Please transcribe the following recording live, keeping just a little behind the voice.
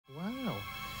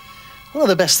One of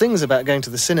the best things about going to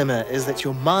the cinema is that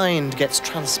your mind gets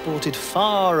transported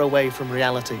far away from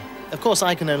reality. Of course,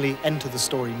 I can only enter the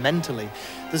story mentally.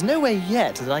 There's no way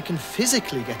yet that I can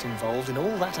physically get involved in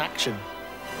all that action.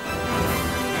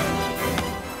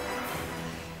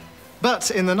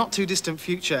 But in the not-too-distant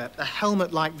future, a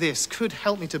helmet like this could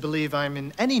help me to believe I'm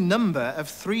in any number of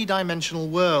three-dimensional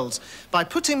worlds by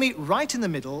putting me right in the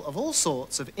middle of all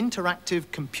sorts of interactive,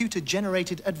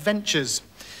 computer-generated adventures.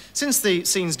 Since the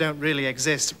scenes don't really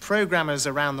exist, programmers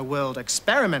around the world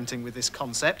experimenting with this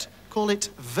concept call it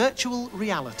virtual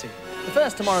reality. The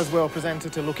first Tomorrow's World presenter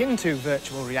to look into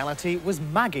virtual reality was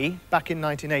Maggie back in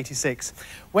 1986,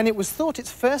 when it was thought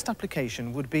its first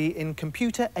application would be in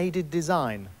computer-aided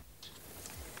design.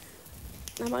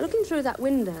 Now, by looking through that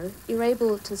window, you're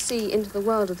able to see into the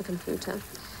world of the computer.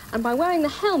 And by wearing the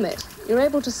helmet, you're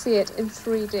able to see it in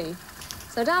 3D.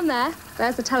 So down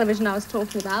there's the television I was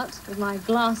talking about, with my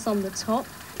glass on the top.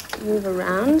 Move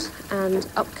around, and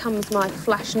up comes my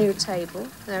flash new table.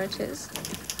 There it is.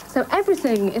 So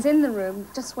everything is in the room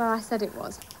just where I said it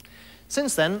was.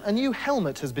 Since then, a new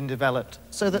helmet has been developed,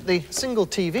 so that the single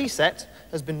TV set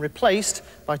has been replaced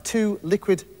by two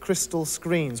liquid crystal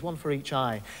screens, one for each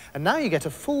eye. And now you get a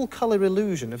full-colour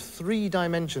illusion of 3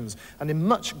 dimensions and in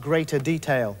much greater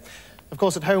detail. Of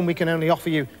course, at home, we can only offer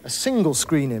you a single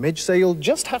screen image, so you'll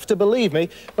just have to believe me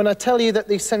when I tell you that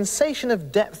the sensation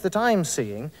of depth that I'm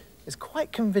seeing is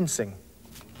quite convincing.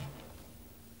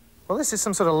 Well, this is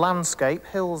some sort of landscape,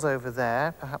 hills over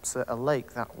there, perhaps a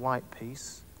lake, that white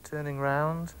piece. Turning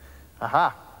round.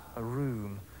 Aha, a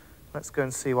room. Let's go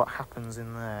and see what happens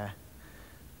in there.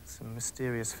 Some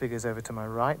mysterious figures over to my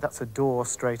right. That's a door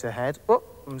straight ahead. Oh,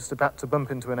 I'm just about to bump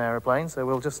into an aeroplane, so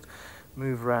we'll just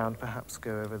move round, perhaps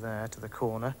go over there to the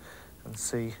corner and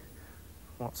see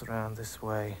what's around this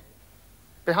way.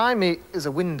 Behind me is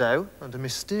a window and a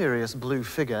mysterious blue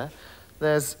figure.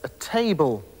 There's a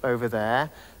table over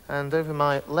there, and over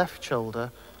my left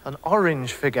shoulder, an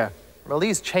orange figure. Well,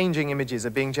 these changing images are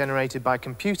being generated by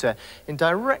computer in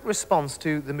direct response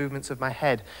to the movements of my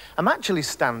head. I'm actually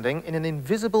standing in an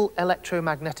invisible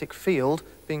electromagnetic field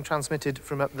being transmitted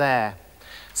from up there.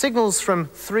 Signals from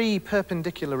 3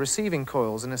 perpendicular receiving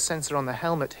coils and a sensor on the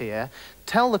helmet here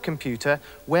tell the computer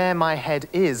where my head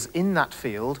is in that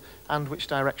field and which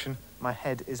direction my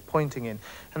head is pointing in.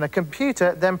 And the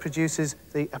computer then produces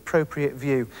the appropriate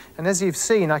view. And as you've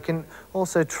seen, I can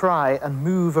also try and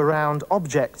move around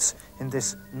objects in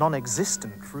this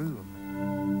non-existent room.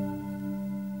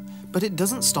 But it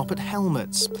doesn't stop at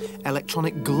helmets.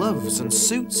 Electronic gloves and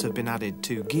suits have been added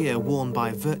to gear worn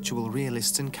by virtual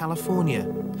realists in California.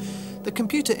 The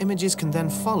computer images can then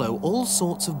follow all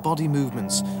sorts of body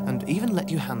movements and even let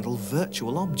you handle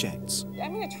virtual objects.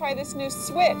 I'm going to try this new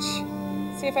switch.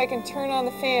 See if I can turn on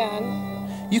the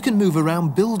fan. You can move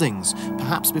around buildings,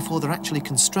 perhaps before they're actually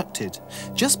constructed,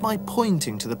 just by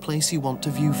pointing to the place you want to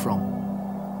view from.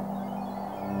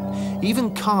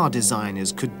 Even car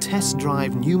designers could test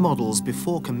drive new models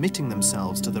before committing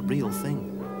themselves to the real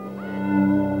thing.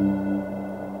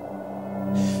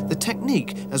 The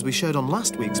technique, as we showed on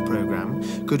last week's programme,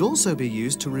 could also be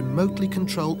used to remotely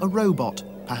control a robot,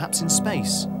 perhaps in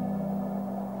space.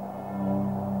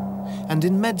 And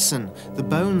in medicine, the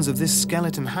bones of this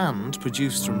skeleton hand,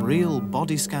 produced from real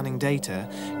body scanning data,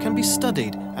 can be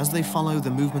studied as they follow the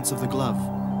movements of the glove.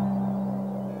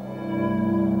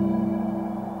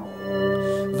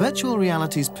 Virtual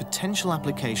reality's potential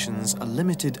applications are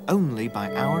limited only by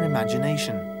our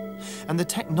imagination. And the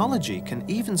technology can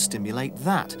even stimulate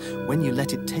that when you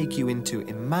let it take you into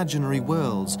imaginary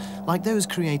worlds, like those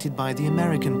created by the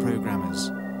American programmers.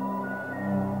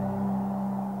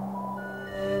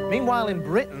 Meanwhile, in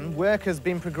Britain, work has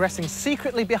been progressing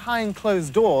secretly behind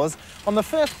closed doors on the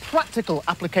first practical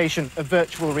application of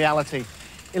virtual reality: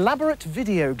 elaborate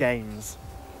video games.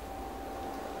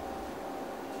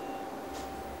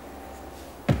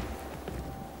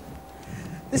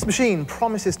 This machine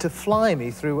promises to fly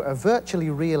me through a virtually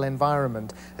real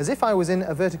environment, as if I was in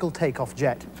a vertical takeoff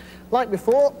jet. Like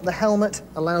before, the helmet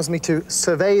allows me to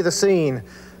survey the scene.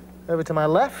 Over to my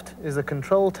left is the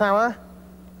control tower,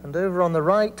 and over on the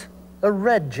right, a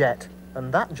red jet,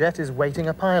 and that jet is waiting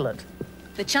a pilot.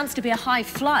 The chance to be a high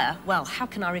flyer, well, how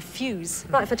can I refuse?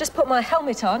 Right, if I just put my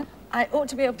helmet on, I ought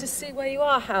to be able to see where you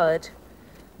are, Howard.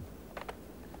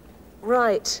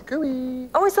 Right. Gooey.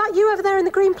 Oh, is that you over there in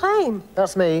the green plane?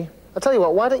 That's me. I'll tell you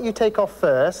what, why don't you take off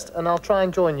first, and I'll try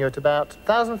and join you at about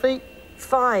 1,000 feet?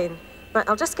 Fine. Right,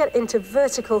 I'll just get into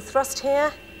vertical thrust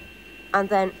here, and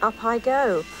then up I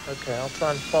go. OK, I'll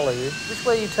try and follow you. Which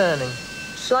way are you turning?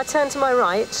 Shall I turn to my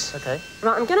right? OK.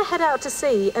 Right, I'm going to head out to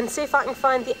sea and see if I can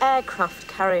find the aircraft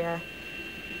carrier.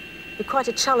 Be quite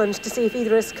a challenge to see if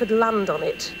either of us could land on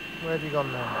it. Where have you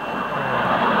gone now?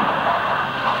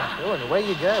 Oh, and away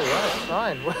you go. Right,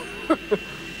 fine.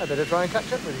 I better try and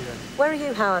catch up with you then. Where are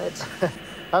you, Howard?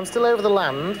 I'm still over the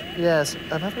land. Yes,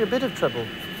 I'm having a bit of trouble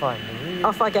finding you.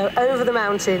 Off I go, over the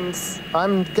mountains.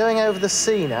 I'm going over the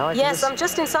sea now. Yes, I'm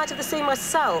just in sight of the sea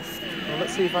myself. Well,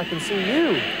 let's see if I can see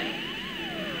you.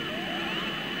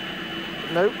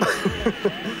 Nope.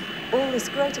 All this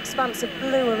great expanse of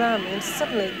blue around me, and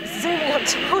suddenly, zooming up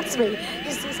towards me,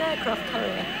 is this aircraft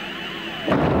carrier.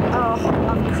 Oh,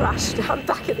 I've crashed. I'm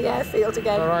back at the airfield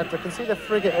again. All right, I can see the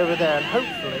frigate over there, and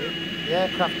hopefully the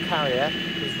aircraft carrier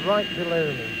is right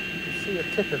below me. You can see a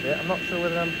tip of it. I'm not sure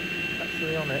whether I'm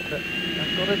actually on it, but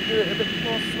I've got to do it a bit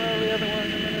more slowly,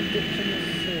 otherwise I'm going to ditch in the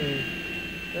sea.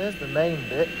 There's the main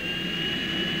bit.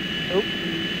 Oh,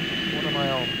 what am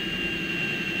I on?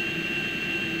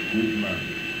 Good man.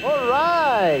 All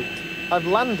right! I've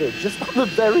landed just on the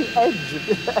very edge of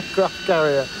the aircraft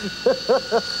carrier.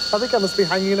 I think I must be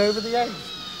hanging over the edge.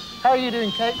 How are you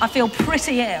doing, Kate? I feel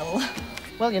pretty ill.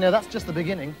 Well, you know, that's just the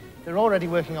beginning. They're already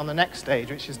working on the next stage,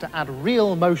 which is to add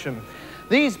real motion.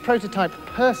 These prototype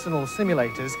personal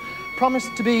simulators promise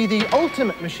to be the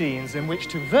ultimate machines in which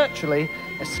to virtually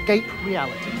escape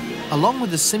reality. Along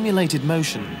with the simulated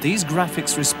motion, these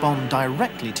graphics respond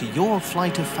directly to your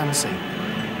flight of fancy.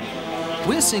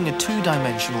 We're seeing a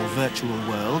two-dimensional virtual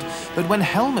world, but when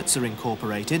helmets are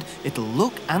incorporated, it'll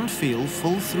look and feel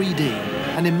full 3D.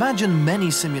 And imagine many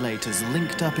simulators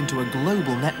linked up into a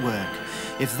global network.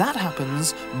 If that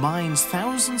happens, minds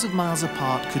thousands of miles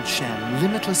apart could share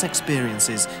limitless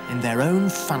experiences in their own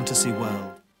fantasy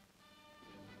world.